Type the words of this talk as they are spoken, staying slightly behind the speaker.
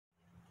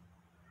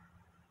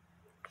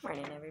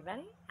Morning,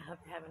 everybody. I hope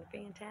you're having a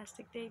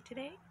fantastic day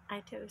today. I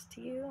toast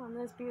to you on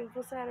this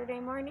beautiful Saturday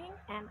morning,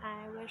 and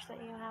I wish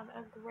that you have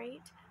a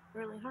great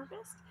early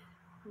harvest,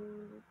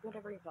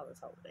 whatever you call this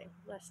holiday.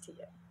 Bless to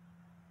you.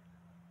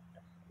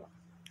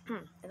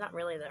 It's not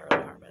really the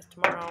early harvest.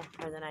 Tomorrow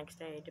or the next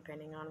day,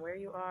 depending on where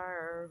you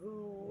are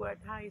or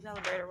how you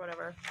celebrate or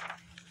whatever.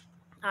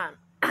 Um,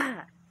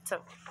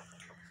 so,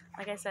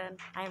 like I said,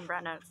 I have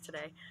brought notes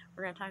today.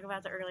 We're going to talk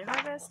about the early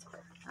harvest.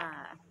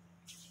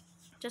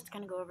 Just to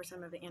kind of go over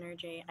some of the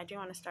energy, I do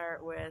want to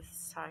start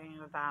with talking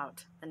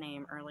about the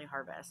name Early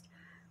Harvest.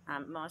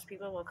 Most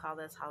people will call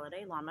this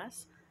holiday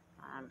Lammas.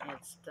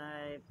 It's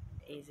the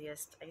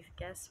easiest, I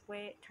guess,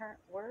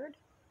 word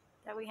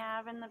that we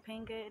have in the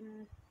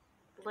Pagan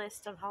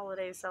list of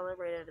holidays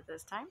celebrated at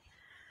this time.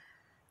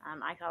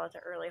 I call it the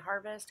early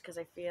harvest because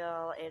I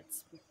feel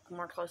it's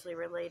more closely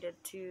related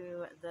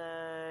to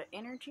the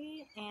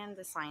energy and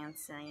the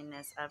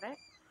scienciness of it.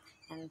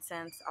 And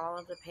since all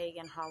of the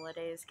pagan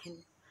holidays can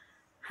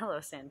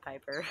Hello,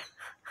 Sandpiper.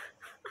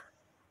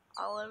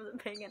 All of the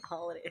pagan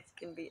holidays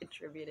can be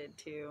attributed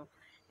to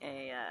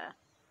a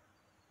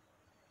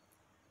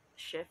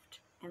shift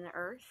in the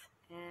earth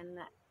and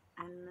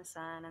the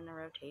sun and the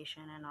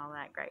rotation and all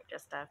that great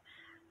just stuff.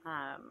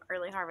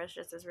 Early harvest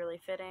just is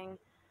really fitting.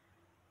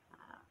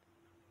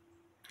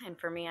 And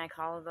for me, I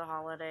call the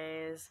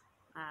holidays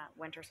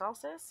winter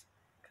solstice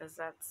because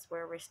that's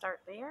where we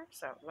start the year.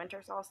 So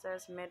winter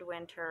solstice,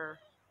 midwinter,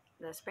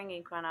 the spring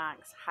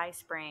equinox, high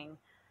spring,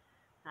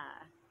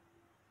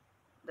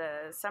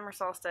 the summer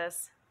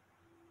solstice,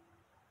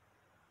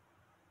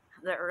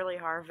 the early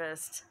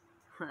harvest,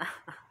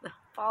 the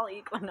fall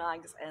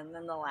equinox, and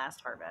then the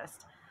last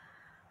harvest.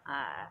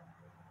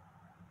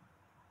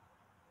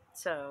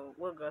 So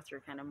we'll go through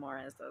kind of more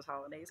as those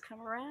holidays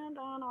come around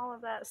on all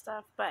of that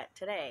stuff. But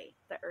today,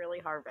 the early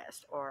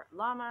harvest, or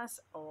Lammas,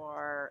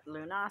 or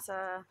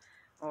Lunasa,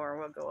 or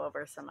we'll go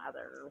over some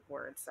other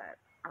words that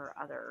are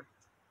other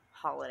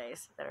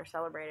holidays that are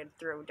celebrated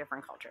through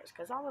different cultures,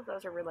 because all of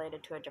those are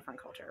related to a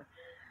different culture.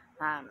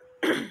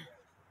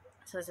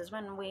 So this is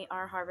when we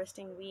are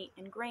harvesting wheat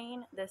and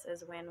grain. This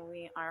is when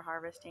we are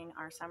harvesting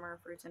our summer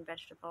fruits and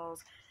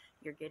vegetables.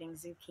 You're getting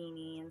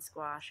zucchini and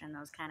squash and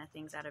those kind of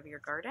things out of your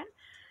garden.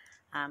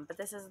 But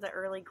this is the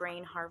early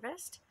grain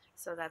harvest,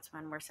 so that's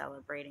when we're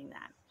celebrating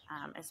that.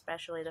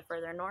 Especially the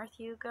further north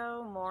you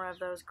go, more of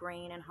those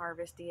grain and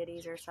harvest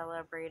deities are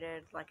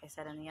celebrated. Like I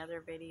said in the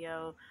other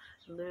video,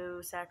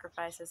 Lu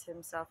sacrifices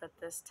himself at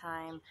this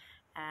time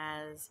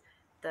as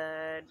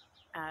the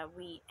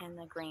wheat and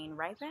the grain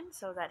ripen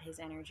so that his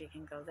energy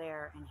can go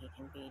there and he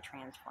can be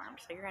transformed.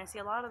 So you're going to see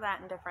a lot of that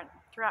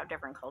throughout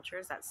different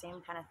cultures. That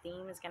same kind of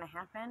theme is going to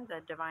happen.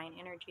 The divine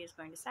energy is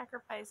going to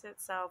sacrifice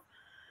itself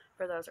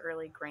for those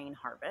early grain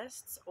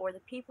harvests, or the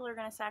people are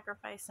going to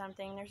sacrifice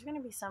something. There's going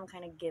to be some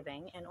kind of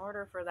giving in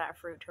order for that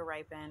fruit to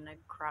ripen, the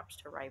crops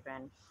to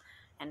ripen,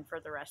 and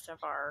for the rest of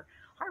our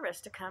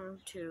harvest to come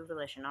to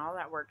volition, all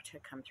that work to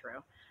come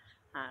through.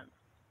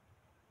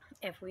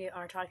 If we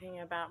are talking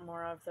about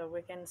more of the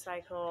Wiccan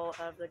cycle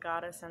of the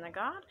goddess and the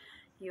god,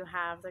 you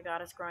have the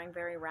goddess growing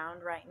very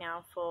round right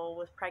now, full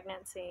with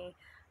pregnancy.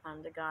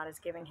 The god is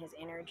giving his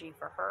energy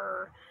for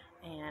her,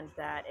 and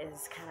that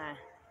is kind of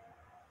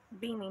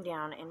beaming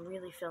down and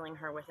really filling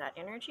her with that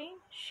energy.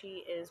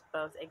 She is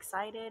both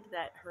excited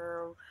that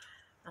her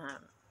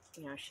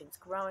she's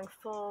growing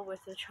full with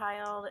the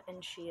child,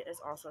 and she is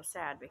also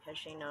sad because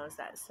she knows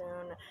that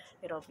soon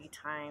it'll be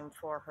time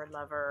for her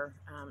lover,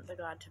 the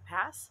god, to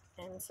pass.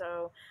 And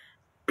so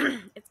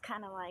it's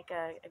kind of like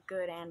a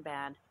good and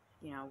bad.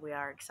 We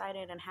are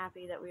excited and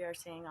happy that we are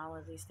seeing all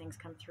of these things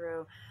come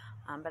through,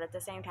 but at the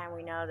same time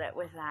we know that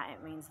with that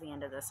it means the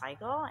end of the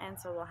cycle, and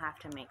so we'll have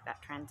to make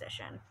that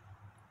transition.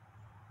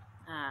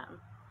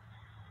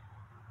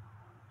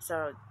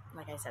 So,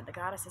 like I said, the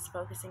goddess is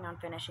focusing on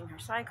finishing her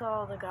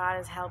cycle. The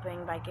god is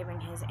helping by giving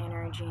his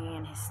energy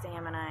and his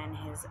stamina and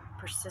his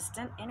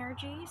persistent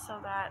energy. So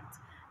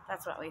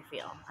that's what we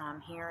feel.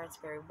 Here it's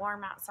very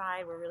warm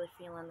outside. We're really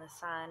feeling the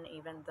sun,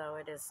 even though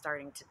it is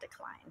starting to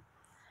decline.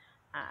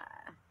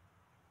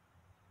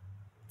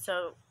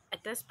 So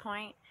at this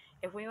point,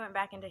 if we went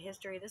back into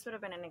history, this would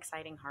have been an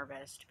exciting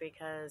harvest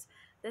because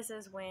this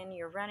is when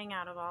you're running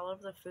out of all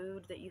of the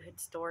food that you had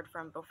stored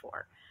from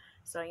before.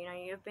 So,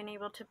 you've been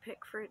able to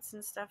pick fruits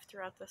and stuff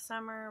throughout the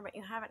summer, but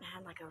you haven't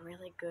had like a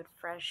really good,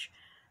 fresh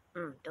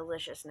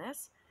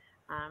deliciousness.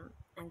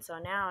 And so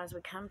now as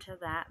we come to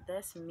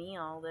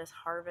this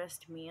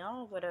harvest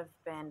meal would have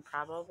been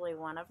probably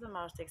one of the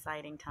most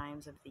exciting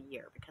times of the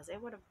year because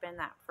it would have been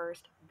that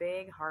first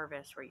big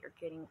harvest where you're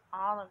getting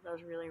all of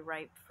those really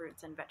ripe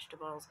fruits and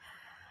vegetables.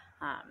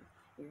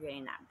 You're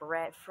getting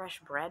that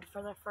fresh bread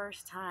for the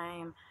first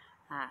time.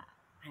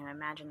 I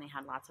imagine they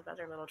had lots of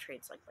other little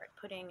treats like bread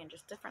pudding and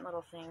just different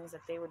little things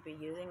that they would be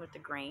using with the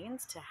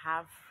grains to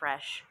have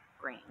fresh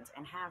grains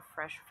and have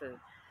fresh food.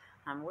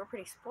 We're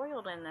pretty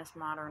spoiled in this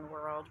modern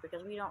world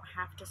because we don't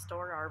have to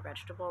store our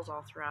vegetables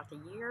all throughout the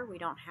year. We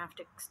don't have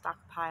to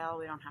stockpile.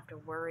 We don't have to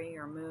worry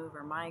or move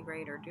or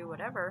migrate or do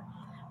whatever.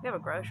 we have a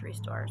grocery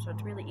store, so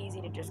it's really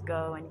easy to just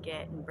go and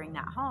get and bring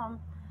that home.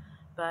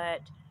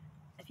 But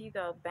if you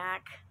go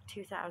back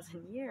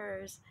 2,000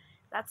 years,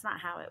 that's not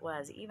how it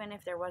was. Even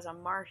if there was a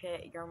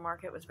market, your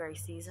market was very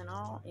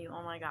seasonal. You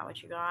only got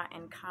what you got.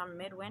 And come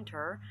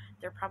midwinter,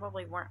 there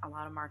probably weren't a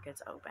lot of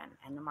markets open.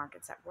 And the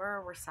markets that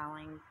were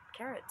selling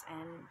carrots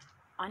and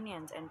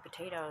onions and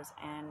potatoes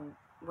and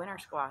winter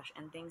squash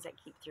and things that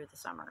keep through the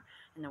summer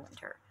and the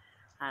winter.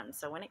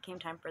 So when it came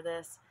time for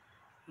this,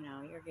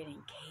 you're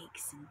getting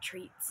cakes and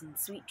treats and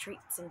sweet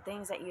treats and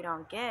things that you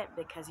don't get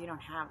because you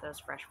don't have those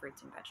fresh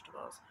fruits and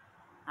vegetables.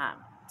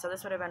 So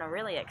this would have been a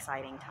really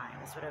exciting time.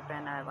 This would have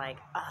been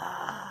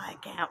I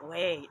can't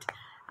wait.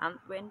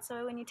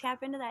 So when you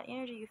tap into that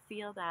energy, you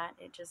feel that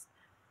it just,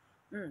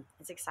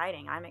 it's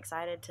exciting. I'm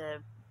excited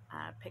to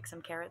pick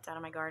some carrots out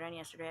of my garden.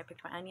 Yesterday I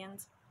picked my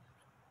onions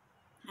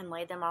and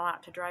laid them all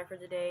out to dry for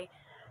the day.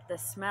 The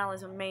smell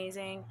is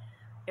amazing.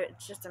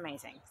 It's just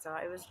amazing. So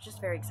it was just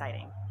very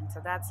exciting. And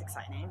so that's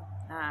exciting.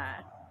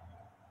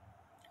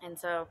 And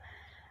so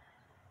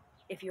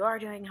if you are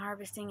doing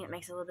harvesting, it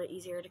makes it a little bit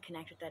easier to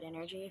connect with that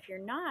energy. If you're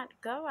not,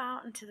 go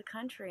out into the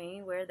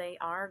country where they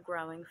are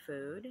growing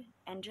food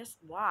and just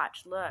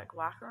watch, look,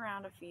 walk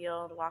around a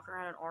field, walk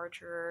around an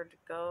orchard,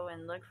 go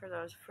and look for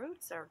those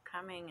fruits that are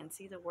coming and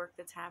see the work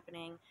that's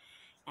happening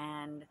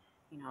and,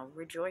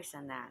 rejoice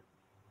in that.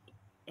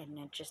 And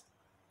it just,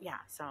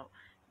 so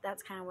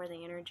that's kind of where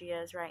the energy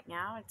is right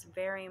now. It's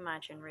very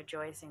much in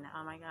rejoicing that,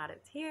 oh my God,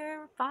 it's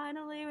here.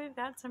 Finally, we've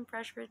got some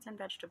fresh fruits and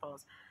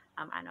vegetables.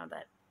 I know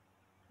that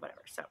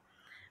whatever. So,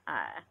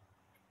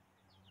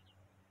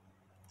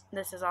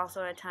 this is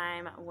also a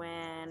time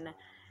when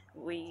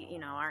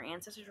our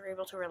ancestors were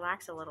able to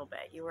relax a little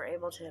bit. You were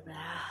able to,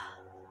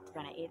 we're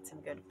going to eat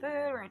some good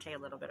food. We're going to take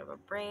a little bit of a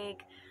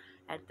break.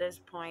 At this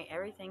point,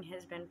 everything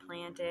has been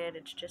planted.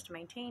 It's just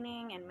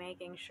maintaining and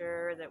making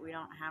sure that we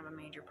don't have a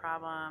major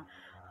problem,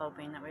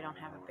 hoping that we don't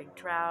have a big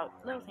drought,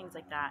 little things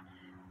like that.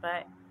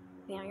 But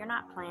you're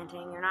not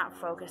planting, you're not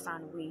focused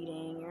on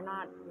weeding, you're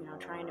not,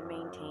 trying to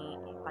maintain,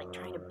 like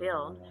trying to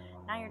build.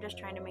 Now you're just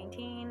trying to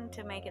maintain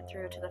to make it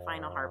through to the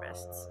final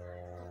harvests.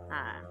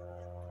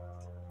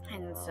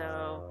 And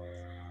so,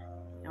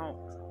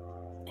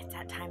 it's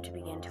that time to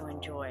begin to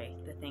enjoy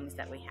the things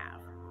that we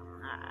have.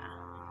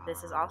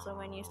 This is also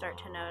when you start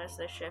to notice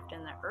the shift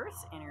in the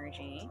Earth's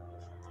energy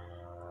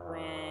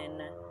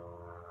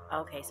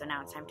okay, so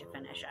now it's time to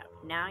finish up.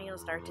 Now you'll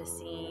start to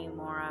see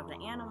more of the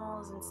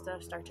animals and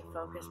stuff start to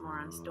focus more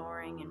on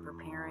storing and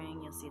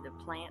preparing. You'll see the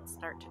plants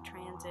start to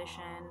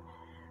transition.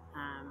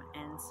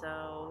 And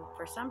so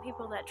for some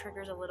people that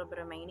triggers a little bit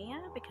of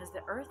mania because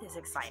the earth is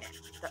excited.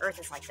 The earth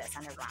is like this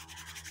underground.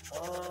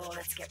 Oh,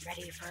 let's get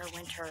ready for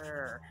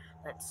winter.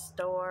 Let's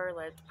store,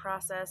 let's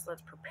process,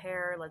 let's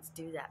prepare, let's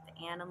do that.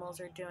 The animals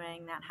are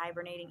doing that.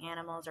 Hibernating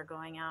animals are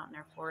going out and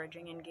they're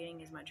foraging and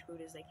getting as much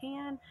food as they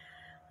can.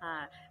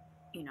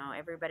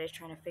 Everybody's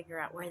trying to figure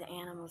out where the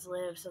animals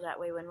live so that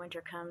way when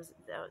winter comes,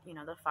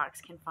 the fox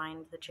can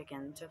find the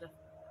chickens or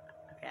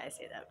okay, I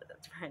say that, but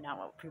that's probably not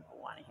what people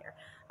want to hear.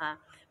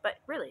 But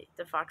really,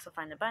 the fox will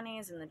find the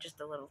bunnies and just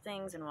the little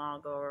things, and we'll all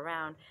go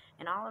around.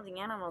 And all of the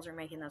animals are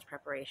making those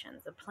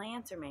preparations. The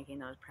plants are making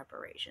those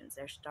preparations.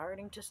 They're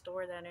starting to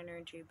store that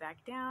energy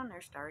back down.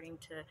 They're starting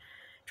to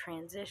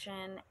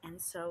transition.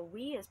 And so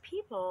we as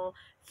people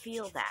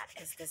feel that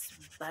as this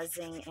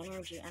buzzing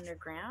energy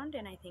underground.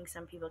 And I think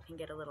some people can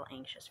get a little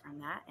anxious from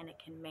that, and it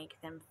can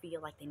make them feel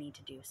like they need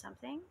to do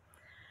something.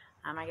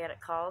 I get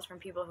calls from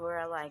people who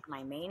are like,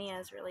 my mania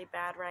is really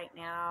bad right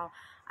now.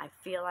 I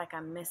feel like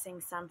I'm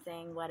missing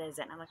something. What is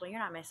it? And I'm like, well, you're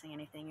not missing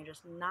anything. You're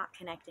just not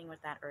connecting with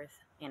that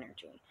earth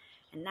energy.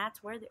 And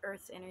that's where the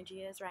earth's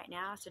energy is right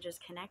now. So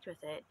just connect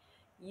with it.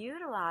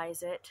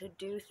 Utilize it to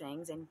do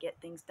things and get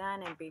things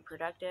done and be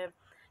productive.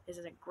 This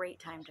is a great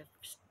time to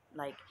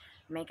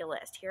make a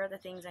list. Here are the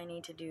things I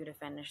need to do to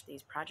finish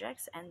these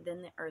projects. And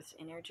then the earth's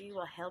energy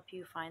will help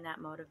you find that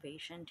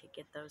motivation to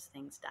get those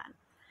things done.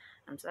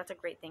 So that's a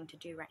great thing to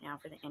do right now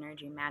for the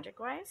energy magic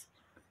wise.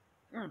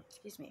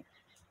 Excuse me.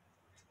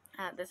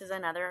 This is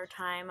another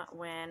time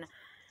when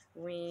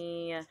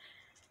we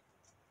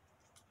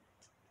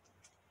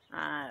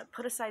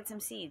put aside some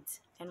seeds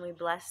and we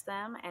bless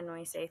them and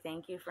we say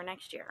thank you for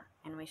next year.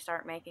 And we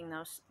start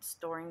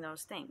storing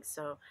those things.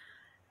 So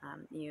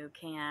you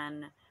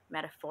can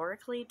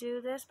metaphorically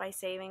do this by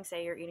saving,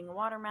 say you're eating a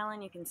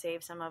watermelon, you can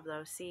save some of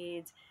those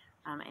seeds.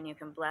 And you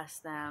can bless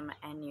them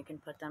and you can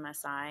put them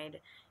aside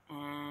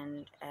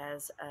and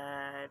as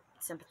a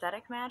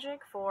sympathetic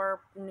magic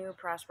for new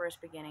prosperous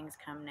beginnings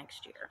come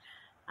next year.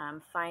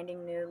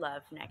 Finding new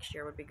love next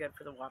year would be good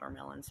for the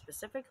watermelon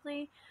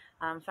specifically.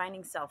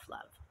 Finding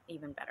self-love,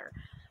 even better.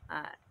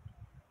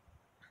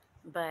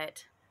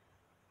 But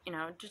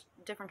just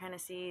different kind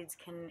of seeds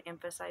can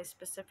emphasize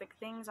specific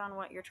things on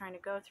what you're trying to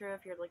go through.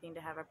 If you're looking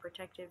to have a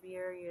protective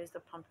year, use the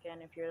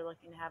pumpkin. If you're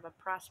looking to have a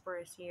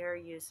prosperous year,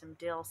 use some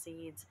dill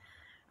seeds,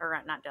 or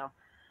not dill,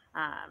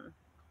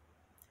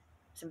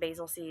 some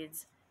basil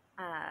seeds.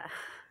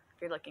 If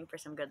you're looking for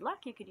some good luck,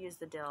 you could use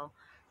the dill.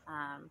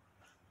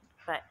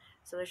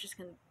 So there's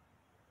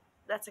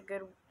that's a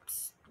good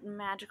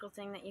magical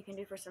thing that you can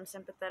do for some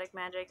sympathetic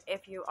magic.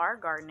 If you are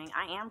gardening,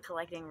 I am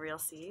collecting real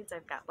seeds.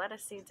 I've got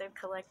lettuce seeds I've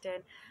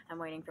collected. I'm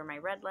waiting for my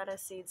red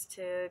lettuce seeds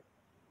to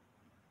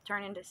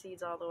turn into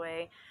seeds all the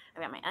way.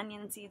 I've got my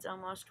onion seeds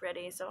almost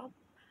ready, so I'll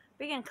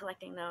begin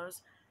collecting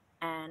those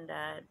and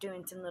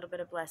doing some little bit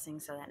of blessing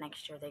so that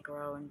next year they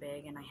grow and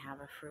big and I have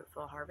a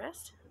fruitful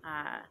harvest.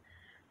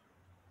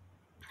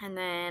 And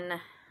then,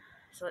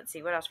 so let's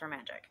see, what else for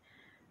magic?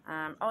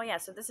 Oh yeah,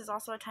 so this is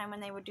also a time when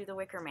they would do the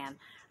Wicker Man.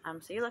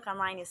 So you look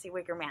online, you see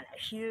Wicker Man,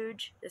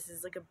 huge. This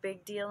is like a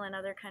big deal in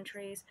other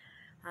countries.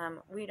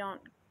 We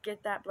don't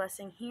get that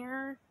blessing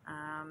here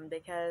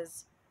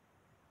because,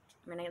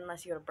 I mean,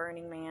 unless you go to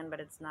Burning Man, but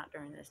it's not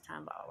during this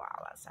time, blah, blah, blah,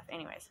 all that stuff.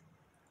 Anyways,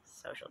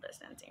 social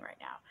distancing right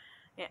now.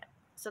 Yeah,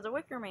 so the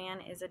Wicker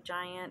Man is a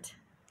giant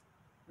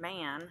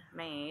man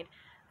made,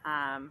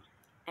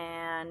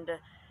 and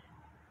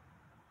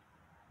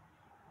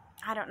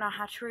I don't know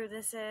how true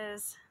this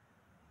is.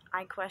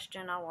 I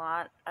question a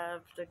lot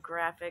of the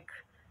graphic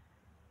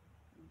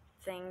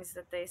things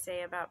that they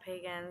say about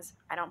pagans.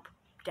 I don't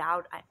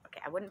doubt,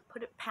 I wouldn't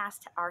put it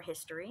past our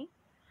history,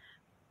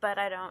 but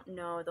I don't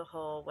know the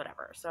whole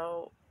whatever.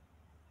 So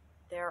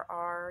there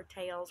are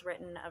tales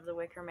written of the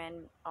Wicker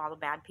Man. All the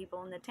bad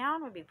people in the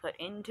town would be put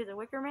into the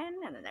Wicker Man,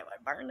 and then they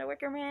would burn the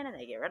Wicker Man, and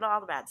they get rid of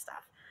all the bad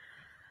stuff.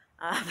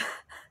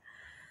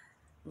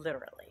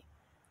 Literally.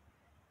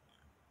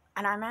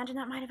 And I imagine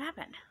that might have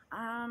happened.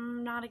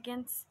 I'm not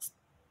against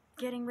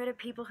getting rid of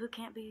people who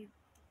can't be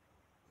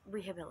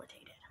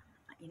rehabilitated.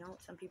 You know,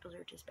 some people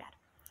are just bad.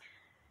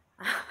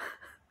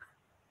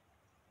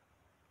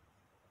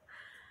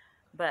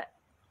 But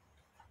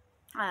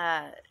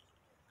I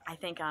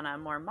think on a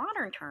more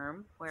modern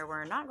term, where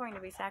we're not going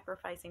to be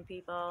sacrificing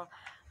people,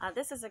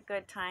 this is a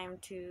good time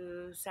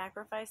to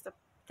sacrifice the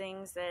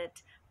things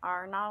that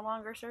are no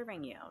longer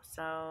serving you.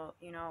 So,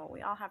 you know,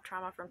 we all have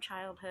trauma from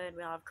childhood.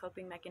 We all have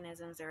coping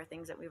mechanisms. There are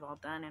things that we've all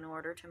done in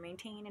order to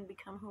maintain and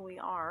become who we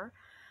are,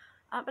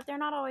 but they're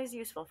not always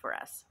useful for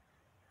us.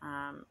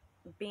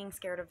 Being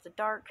scared of the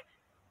dark,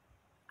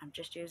 I'm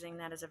just using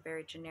that as a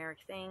very generic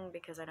thing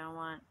because I don't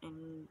want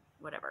in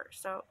whatever.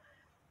 So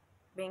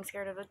being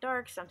scared of the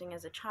dark, something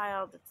as a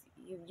child that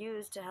you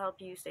use to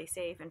help you stay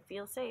safe and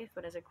feel safe,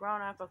 but as a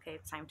grown-up, okay,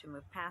 it's time to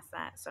move past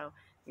that. So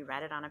you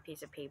write it on a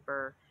piece of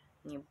paper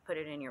and you put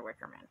it in your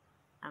Wicker Man.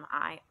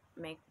 I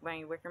make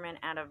my Wicker Man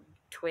out of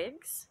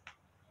twigs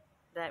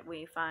that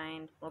we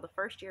find. Well, the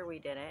first year we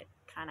did it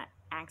kind of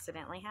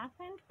accidentally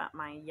happened, but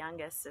my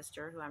youngest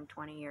sister, who I'm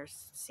 20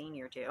 years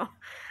senior to,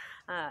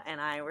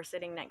 and I were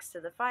sitting next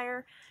to the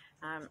fire,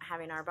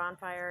 having our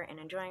bonfire and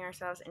enjoying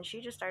ourselves, and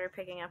she just started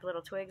picking up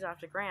little twigs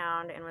off the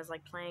ground and was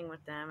like playing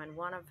with them, and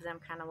one of them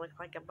kind of looked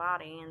like a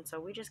body, and so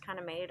we just kind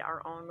of made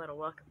our own little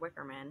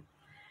Wicker Man.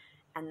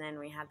 And then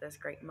we had this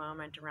great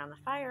moment around the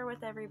fire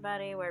with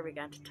everybody where we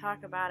got to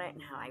talk about it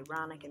and how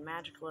ironic and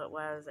magical it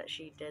was that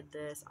she did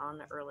this on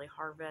the early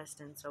harvest.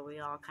 And so we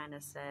all kind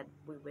of said,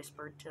 we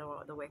whispered to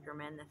the Wicker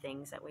Man the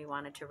things that we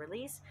wanted to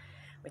release.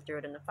 We threw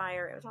it in the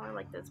fire. It was only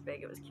like this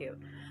big. It was cute.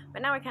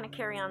 But now we kind of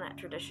carry on that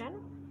tradition.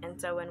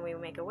 And so when we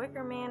make a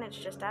Wicker Man, it's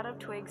just out of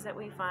twigs that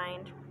we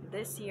find.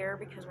 This year,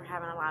 because we're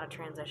having a lot of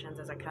transitions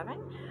as a coven,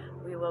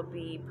 we will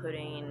be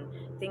putting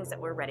things that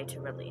we're ready to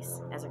release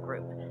as a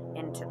group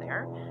into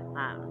there.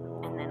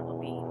 And then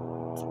we'll be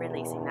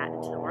releasing that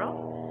into the world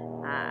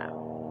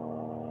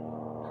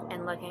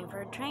and looking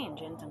for a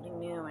change and something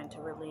new and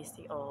to release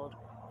the old.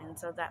 And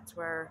so that's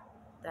part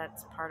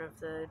of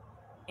the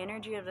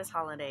energy of this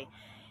holiday,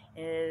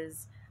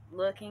 is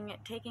looking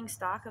at taking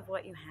stock of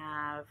what you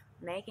have,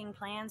 making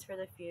plans for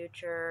the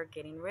future,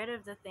 getting rid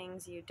of the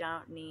things you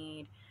don't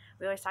need.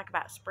 We always talk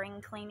about spring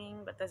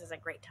cleaning, but this is a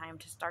great time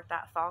to start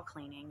that fall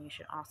cleaning. You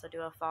should also do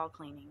a fall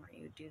cleaning where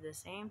you do the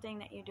same thing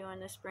that you do in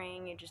the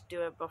spring. You just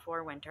do it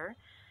before winter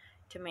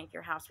to make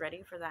your house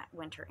ready for that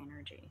winter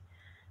energy.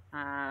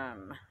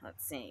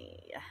 Let's see.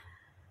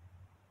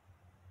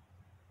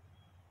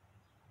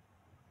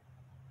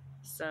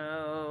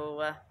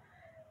 So,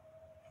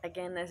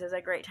 again, this is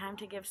a great time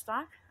to give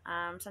stock.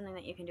 Something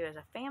that you can do as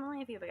a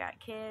family if you've got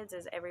kids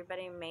is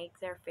everybody make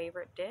their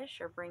favorite dish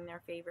or bring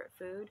their favorite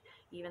food.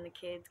 Even the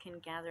kids can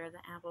gather the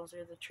apples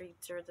or the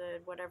treats or the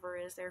whatever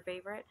is their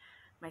favorite.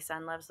 My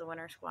son loves the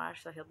winter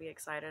squash, so he'll be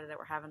excited that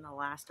we're having the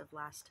last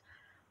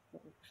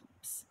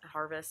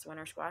harvest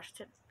winter squash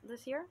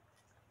this year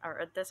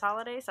or this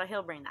holiday, so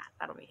he'll bring that.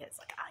 That'll be his,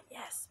 like,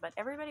 yes. But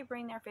everybody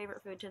bring their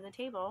favorite food to the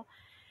table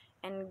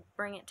and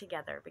bring it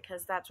together,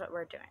 because that's what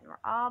we're doing. We're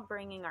all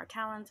bringing our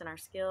talents and our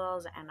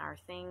skills and our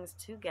things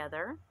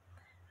together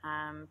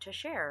to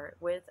share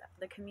with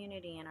the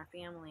community and our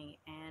family,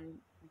 and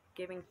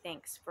giving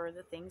thanks for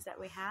the things that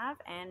we have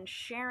and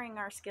sharing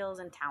our skills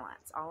and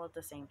talents all at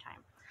the same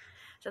time.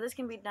 So this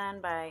can be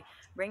done by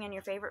bringing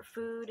your favorite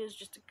food is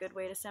just a good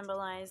way to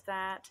symbolize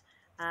that.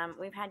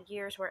 We've had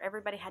years where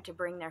everybody had to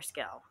bring their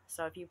skill.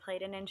 So if you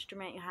played an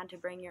instrument, you had to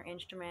bring your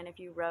instrument. If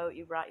you wrote,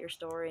 you brought your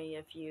story.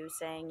 If you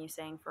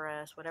sang for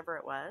us, whatever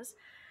it was.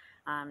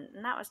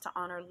 And that was to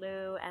honor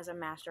Lou as a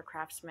master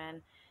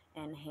craftsman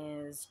in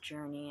his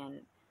journey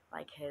and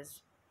like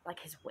his like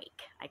his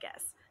wake, I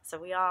guess. So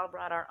we all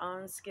brought our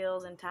own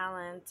skills and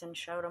talents and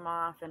showed them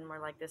off, and we're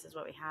like, this is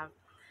what we have.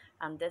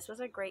 This was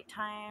a great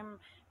time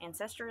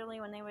ancestrally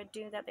when they would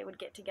do that. They would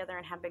get together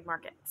and have big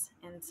markets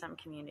in some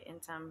community,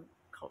 in some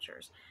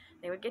cultures.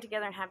 They would get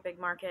together and have big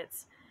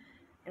markets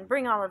and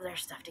bring all of their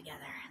stuff together.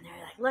 And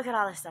they're like, look at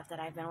all the stuff that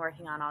I've been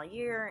working on all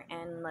year,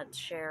 and let's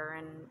share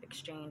and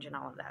exchange and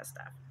all of that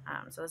stuff.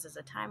 So this is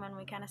a time when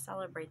we kind of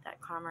celebrate that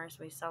commerce.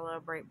 We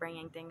celebrate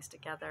bringing things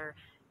together,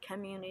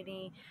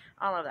 community,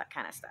 all of that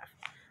kind of stuff.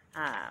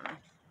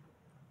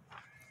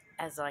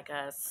 As like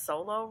a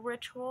solo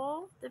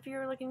ritual, if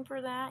you're looking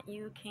for that,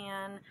 you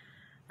can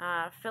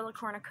fill a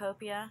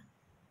cornucopia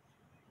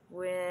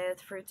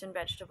with fruits and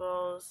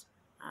vegetables,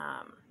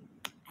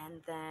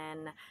 and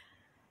then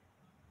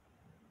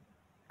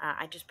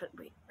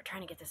we're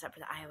trying to get this up for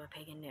the Iowa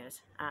Pagan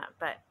News,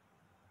 but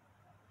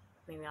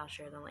maybe I'll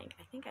share the link.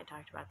 I think I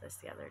talked about this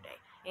the other day.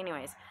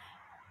 Anyways,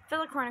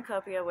 fill a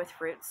cornucopia with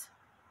fruits.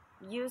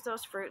 Use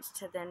those fruits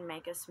to then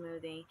make a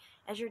smoothie.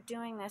 As you're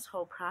doing this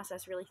whole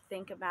process, really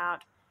think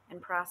about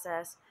and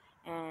process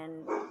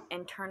and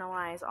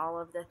internalize all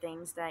of the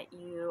things that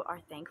you are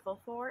thankful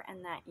for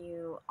and that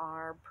you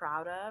are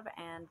proud of,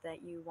 and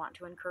that you want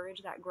to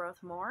encourage that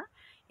growth more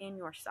in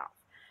yourself,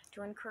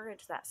 to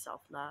encourage that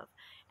self-love.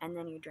 And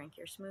then you drink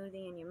your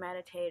smoothie and you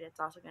meditate. It's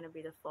also going to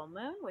be the full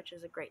moon, which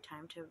is a great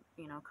time to,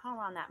 call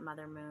on that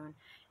mother moon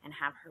and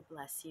have her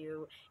bless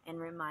you and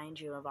remind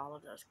you of all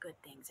of those good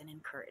things and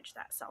encourage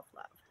that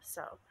self-love.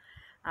 So,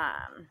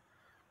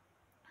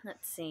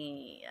 let's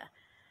see.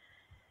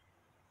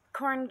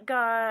 Corn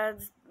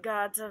gods,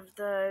 gods of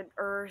the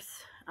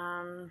earth,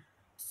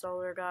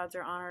 solar gods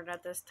are honored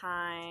at this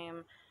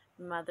time.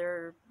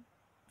 Mother,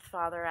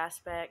 father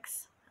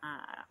aspects,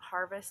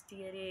 harvest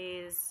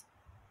deities,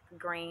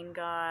 grain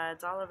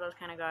gods, all of those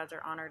kind of gods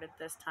are honored at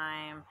this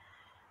time,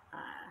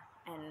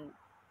 and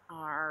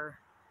are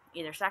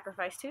either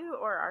sacrificed to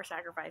or are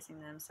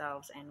sacrificing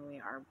themselves, and we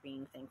are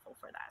being thankful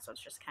for that. So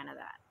it's just kind of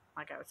that,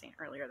 like I was saying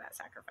earlier, that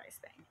sacrifice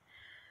thing.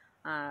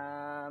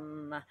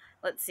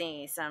 Let's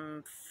see,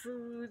 some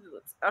food.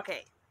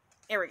 Okay,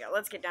 here we go.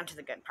 Let's get down to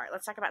the good part.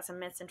 Let's talk about some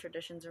myths and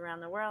traditions around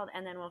the world,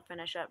 and then we'll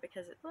finish up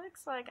because it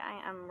looks like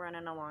I am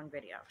running a long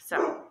video.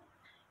 So,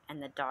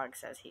 and the dog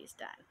says he's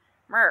done.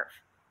 Merv,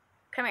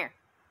 come here.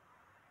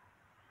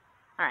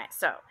 Alright,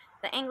 so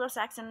the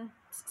Anglo-Saxon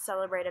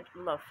celebrated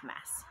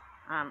loafmass,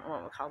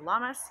 what we call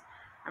Lammas.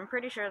 I'm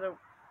pretty sure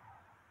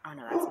oh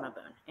no, that's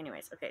Maboon.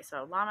 Anyways, okay,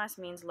 so Lammas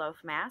means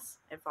loaf mass.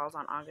 It falls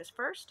on August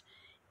 1st.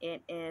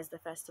 It is the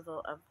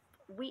festival of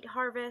wheat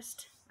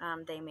harvest.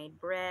 They made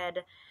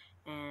bread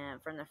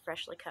from the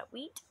freshly cut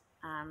wheat.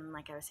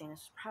 Like I was saying, this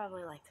is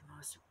probably like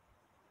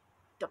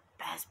the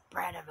best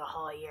bread of the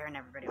whole year, and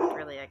everybody was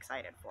really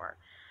excited for.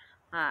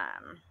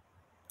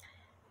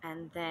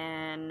 And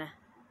then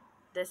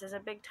this is a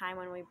big time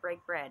when we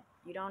break bread.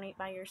 You don't eat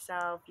by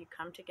yourself. You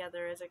come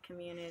together as a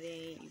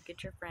community. You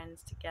get your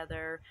friends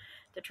together.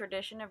 The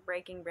tradition of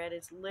breaking bread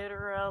is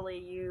literally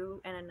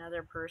you and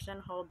another person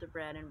hold the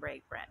bread and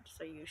break bread.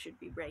 So you should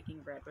be breaking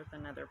bread with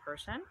another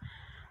person.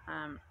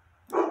 Let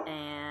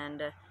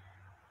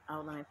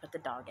me put the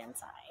dog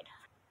inside.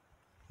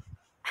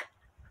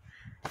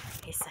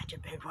 He's such a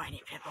big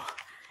whiny pibble.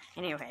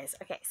 Anyways,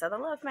 okay, so the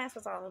loaf mass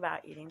was all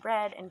about eating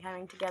bread and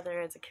coming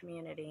together as a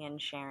community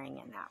and sharing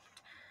in that.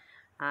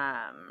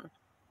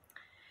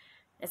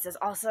 This is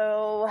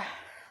also,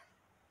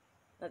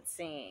 let's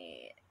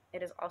see,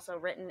 it is also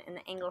written in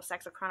the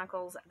Anglo-Saxon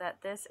Chronicles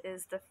that this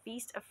is the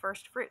Feast of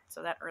First Fruit,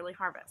 so that early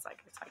harvest, like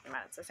I was talking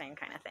about, it's the same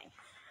kind of thing.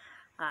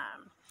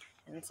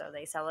 And so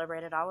they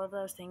celebrated all of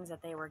those things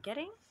that they were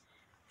getting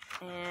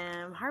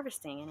and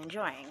harvesting and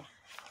enjoying.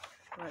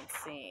 Let's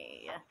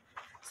see.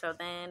 So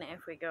then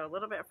if we go a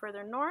little bit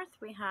further north,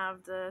 we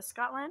have the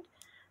Scotland.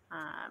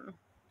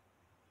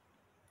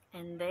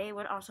 And they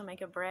would also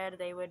make a bread.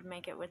 They would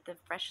make it with the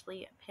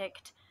freshly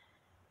picked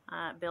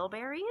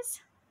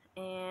bilberries.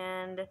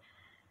 And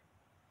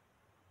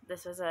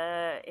this was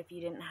if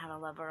you didn't have a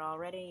lover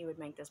already, you would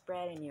make this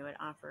bread and you would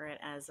offer it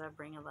as a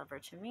bring a lover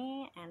to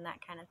me and that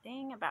kind of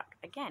thing. About,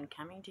 again,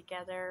 coming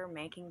together,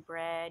 making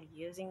bread,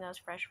 using those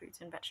fresh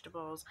fruits and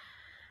vegetables.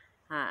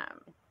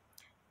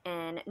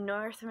 In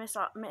Norse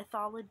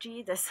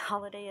mythology, this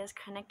holiday is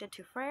connected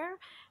to Freyr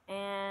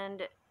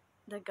and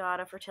the god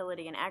of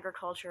fertility and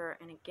agriculture.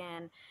 And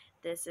again,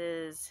 this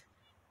is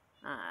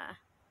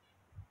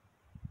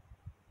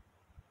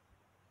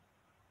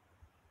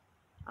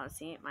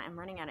I'm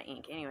running out of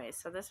ink. Anyways,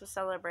 so this was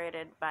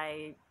celebrated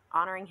by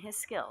honoring his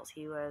skills.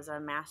 He was a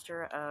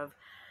master of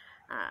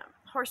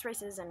horse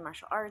races and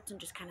martial arts and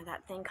just kind of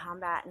that thing,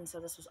 combat, and so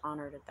this was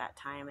honored at that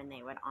time, and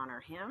they would honor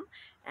him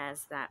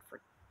as that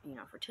for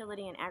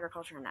fertility and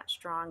agriculture and that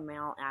strong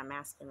male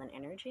masculine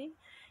energy.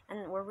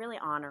 And we're really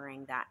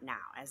honoring that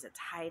now as its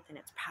height and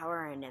its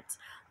power, and it's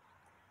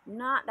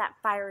not that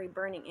fiery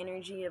burning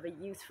energy of a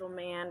youthful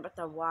man, but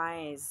the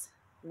wise,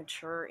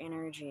 mature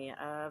energy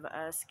of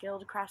a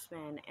skilled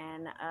craftsman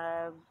and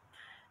a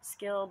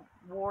skilled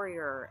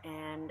warrior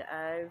and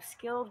a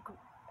skilled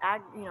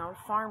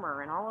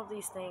farmer, and all of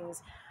these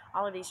things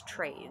all of these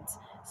trades,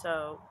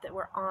 so that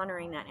we're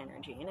honoring that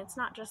energy. And it's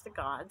not just the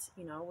gods,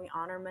 you know, we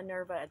honor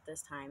Minerva at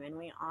this time, and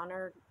we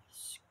honor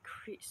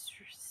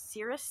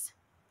Ceres,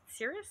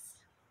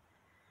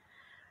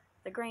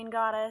 the grain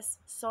goddess,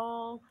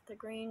 Sol, the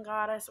grain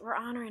goddess. We're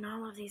honoring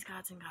all of these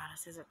gods and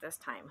goddesses at this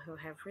time who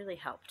have really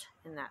helped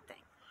in that thing.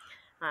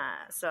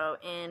 So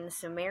in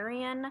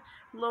Sumerian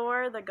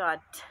lore, the god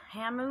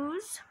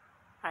Tammuz,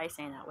 probably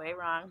saying that way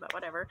wrong, but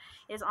whatever,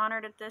 is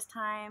honored at this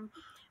time.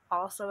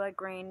 Also a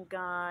grain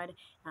god.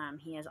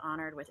 He is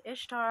honored with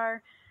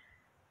Ishtar,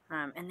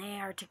 and they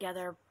are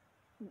together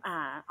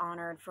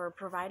honored for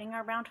providing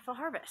our bountiful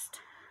harvest.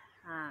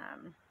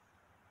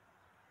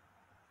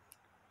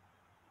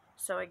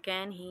 So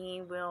again,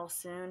 he will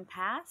soon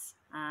pass.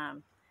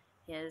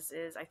 His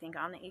is, I think,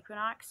 on the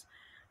equinox.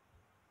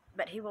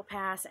 But he will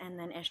pass, and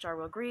then Ishtar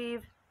will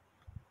grieve.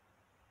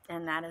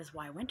 And that is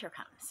why winter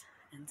comes.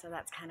 And so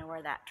that's kind of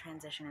where that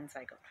transition and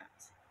cycle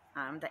comes.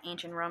 The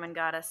ancient Roman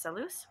goddess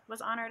Seleuce was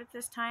honored at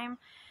this time.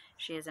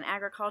 She is an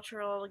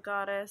agricultural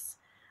goddess.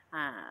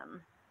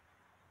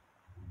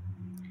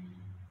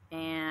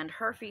 And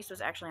her feast was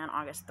actually on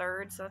August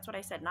 3rd. So that's what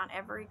I said. Not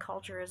every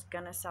culture is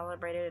going to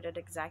celebrate it at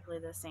exactly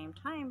the same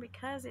time,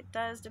 because it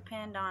does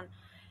depend on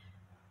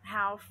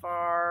how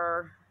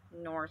far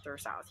north or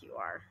south you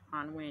are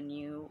on when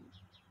you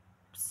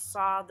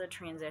saw the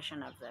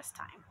transition of this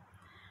time.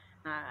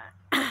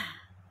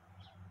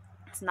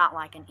 It's not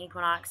like an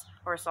equinox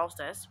or a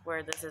solstice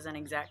where this is an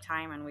exact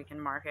time and we can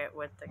mark it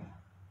with the,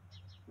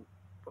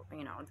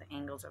 you know, the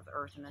angles of the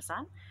earth and the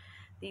sun.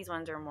 These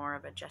ones are more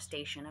of a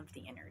gestation of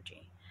the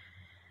energy.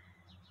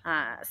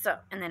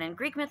 And then in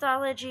Greek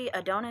mythology,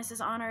 Adonis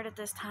is honored at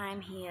this time.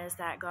 He is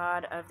that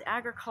god of the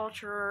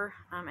agriculture,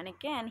 and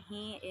again,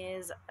 he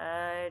is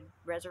a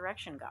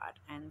resurrection god,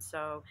 and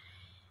so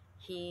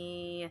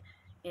he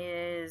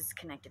is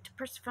connected to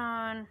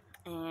Persephone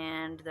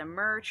and the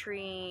myrrh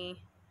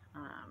tree.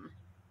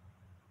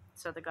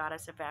 So the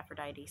goddess of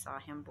Aphrodite saw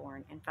him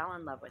born and fell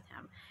in love with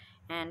him,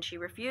 and she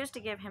refused to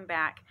give him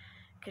back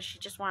because she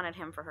just wanted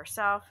him for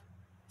herself.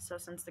 So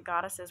since the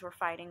goddesses were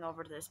fighting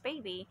over this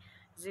baby,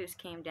 Zeus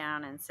came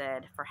down and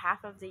said for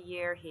half of the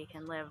year he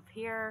can live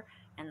here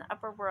in the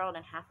upper world,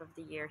 and half of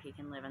the year he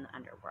can live in the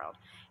underworld.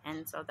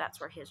 And so that's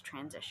where his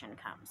transition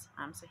comes.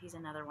 So he's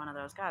another one of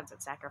those gods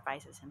that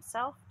sacrifices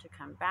himself to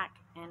come back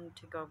and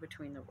to go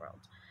between the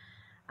worlds.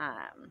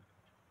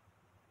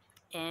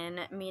 In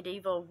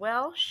medieval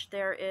Welsh,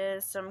 there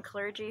is some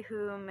clergy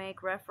who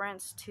make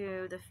reference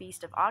to the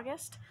Feast of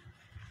August.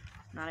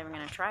 I'm not even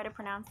going to try to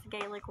pronounce the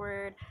Gaelic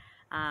word.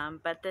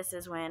 But this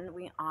is when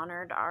we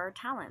honored our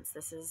talents.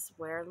 This is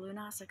where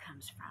Lunasa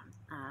comes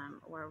from,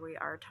 where we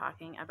are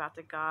talking about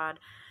the god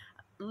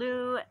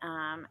Lu,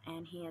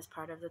 and he is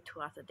part of the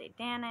Tuatha De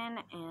Danann,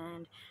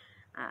 and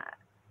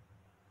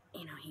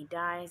you know, he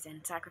dies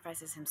and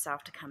sacrifices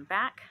himself to come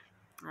back.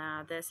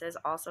 This is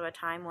also a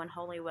time when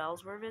holy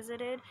wells were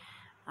visited.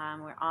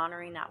 We're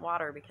honoring that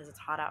water because it's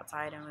hot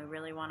outside and we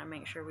really want to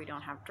make sure we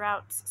don't have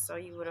droughts. So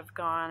you would have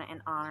gone and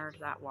honored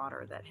that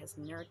water that has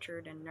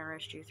nurtured and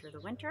nourished you through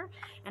the winter,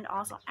 and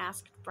also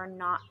asked for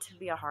not to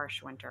be a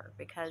harsh winter,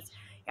 because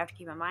you have to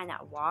keep in mind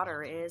that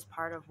water is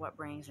part of what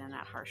brings in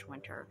that harsh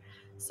winter.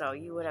 So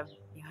you would have,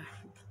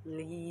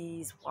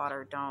 please,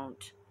 water,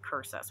 don't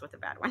curse us with a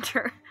bad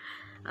winter.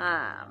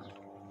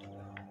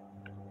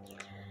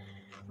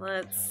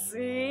 Let's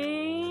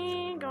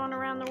see, going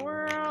around the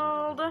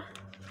world.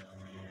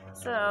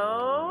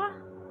 So,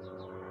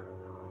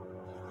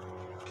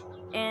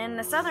 in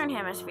the southern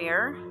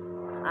hemisphere,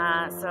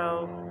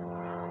 so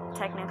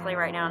technically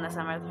right now in the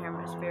southern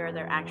hemisphere,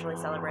 they're actually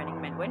celebrating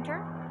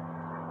midwinter.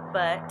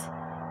 But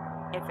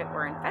if it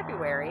were in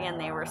February and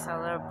they were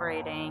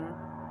celebrating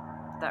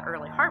the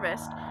early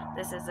harvest,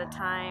 this is a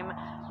time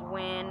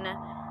when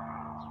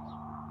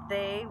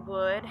they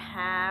would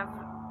have,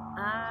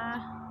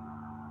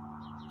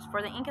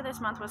 for the ink of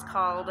this month was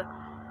called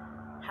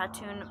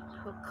Hatun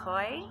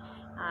Pukoi.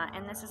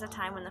 And this is a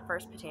time when the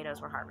first potatoes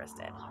were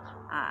harvested.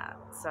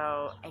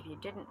 So if you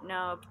didn't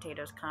know,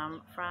 potatoes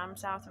come from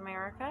South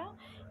America,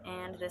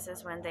 and this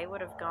is when they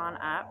would have gone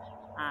up.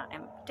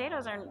 And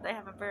potatoes they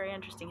have a very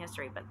interesting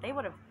history, but they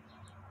would have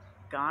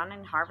gone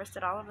and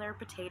harvested all of their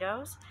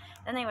potatoes.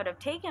 Then they would have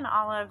taken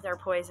all of their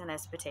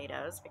poisonous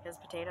potatoes, because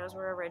potatoes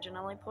were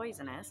originally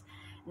poisonous,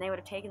 and they would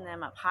have taken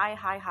them up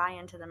high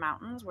into the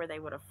mountains, where they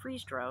would have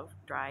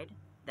freeze-dried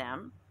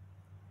them.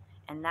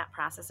 And that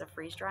process of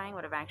freeze drying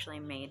would have actually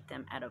made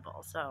them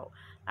edible. So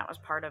that was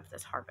part of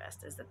this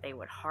harvest, is that they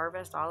would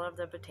harvest all of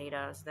the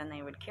potatoes, then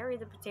they would carry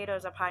the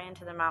potatoes up high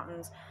into the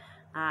mountains,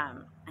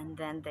 and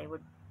then they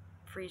would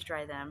freeze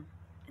dry them,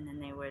 and then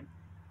they would,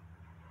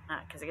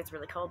 because it gets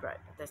really cold right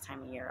at this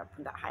time of year up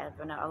from that high of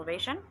an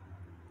elevation,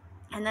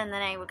 and then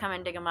they would come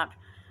and dig them up,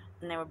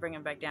 and they would bring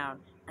them back down,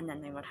 and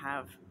then they would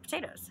have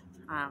potatoes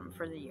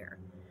for the year.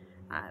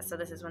 So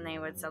this is when they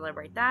would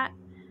celebrate that.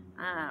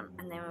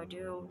 And they would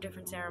do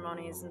different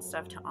ceremonies and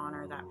stuff to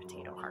honor that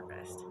potato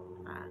harvest.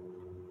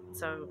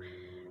 So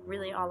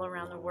really all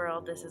around the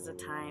world, this is a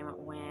time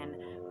when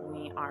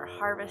we are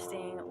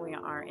harvesting, we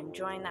are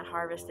enjoying that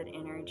harvested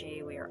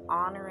energy, we are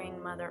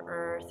honoring Mother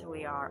Earth,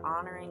 we are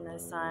honoring the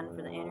sun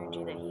for the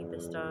energy that he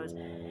bestows,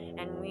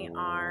 and we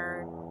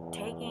are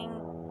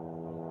taking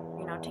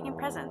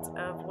presence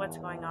of what's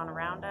going on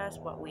around us,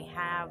 what we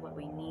have, what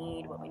we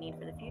need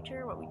for the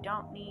future, what we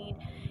don't need,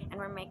 and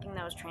we're making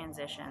those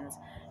transitions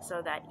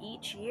so that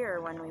each year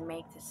when we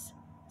make this,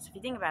 so if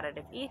you think about it,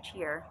 if each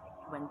year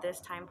when this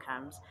time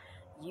comes,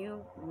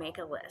 you make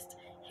a list.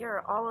 Here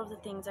are all of the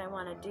things I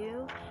want to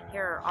do.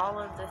 Here are all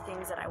of the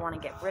things that I want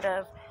to get rid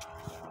of.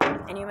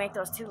 And you make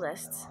those 2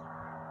 lists.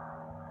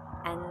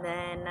 And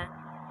then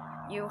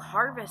you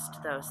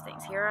harvest those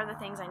things. Here are the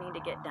things I need to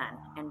get done.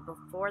 And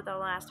before the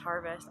last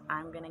harvest,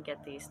 I'm going to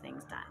get these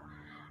things done.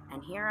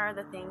 And here are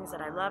the things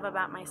that I love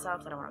about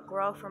myself, that I want to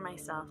grow for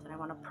myself, that I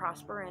want to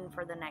prosper in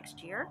for the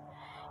next year.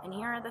 And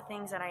here are the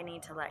things that I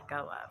need to let go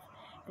of.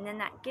 And then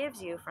that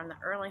gives you, from the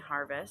early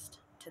harvest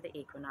to the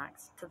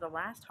equinox to the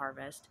last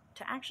harvest,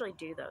 to actually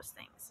do those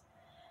things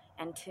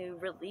and to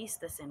release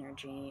this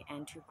energy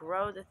and to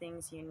grow the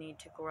things you need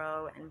to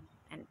grow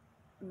and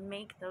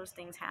make those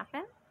things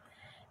happen.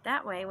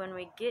 That way, when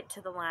we get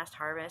to the last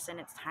harvest and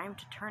it's time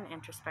to turn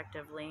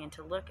introspectively and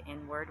to look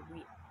inward,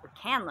 we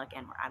can look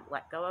inward. I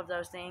let go of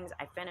those things.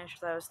 I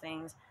finished those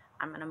things.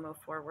 I'm going to move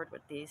forward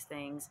with these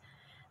things.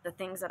 The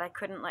things that I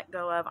couldn't let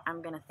go of,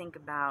 I'm going to think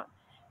about.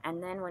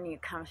 And then when you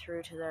come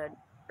through to the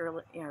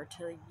early,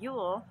 to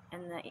Yule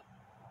in the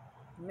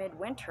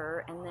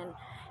midwinter and then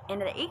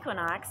into the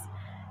equinox,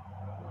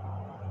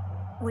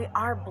 we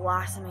are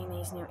blossoming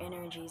these new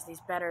energies,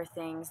 these better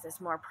things,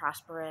 this more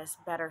prosperous,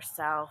 better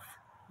self,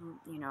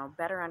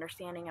 better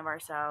understanding of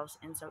ourselves.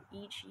 And so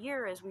each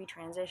year as we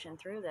transition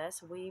through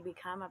this, we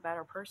become a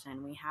better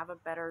person. We have a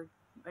better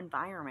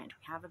environment.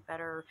 We have a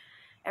better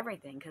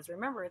everything. Because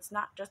remember, it's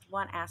not just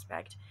one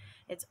aspect.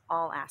 It's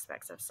all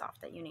aspects of self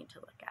that you need to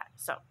look at.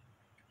 So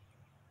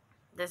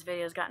this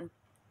video has gotten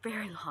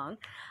very long.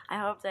 I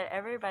hope that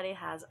everybody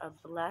has a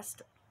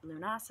blessed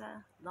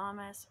Lunasa,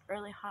 Lammas,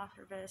 Early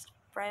Harvest,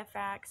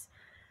 Brevifax,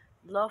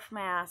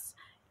 loafmass,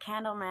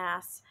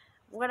 candlemass,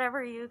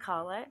 whatever you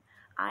call it.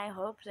 I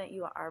hope that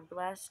you are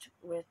blessed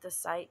with the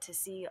sight to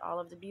see all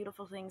of the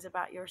beautiful things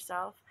about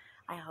yourself.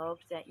 I hope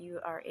that you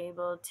are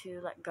able to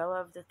let go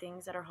of the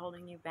things that are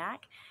holding you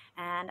back.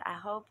 And I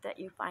hope that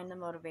you find the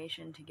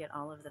motivation to get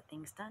all of the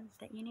things done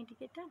that you need to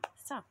get done.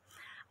 So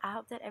I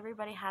hope that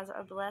everybody has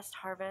a blessed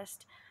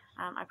harvest.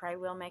 I probably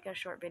will make a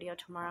short video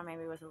tomorrow,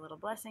 maybe with a little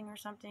blessing or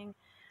something.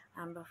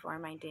 Before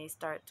my day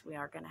starts, we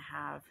are going to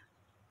have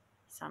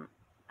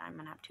I'm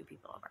going to have 2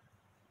 people over.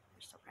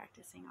 We're still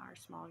practicing our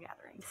small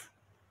gatherings.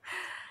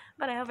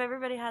 But I hope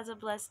everybody has a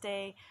blessed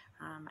day.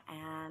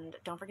 And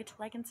don't forget to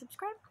like and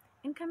subscribe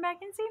and come back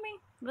and see me.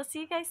 We'll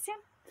see you guys soon.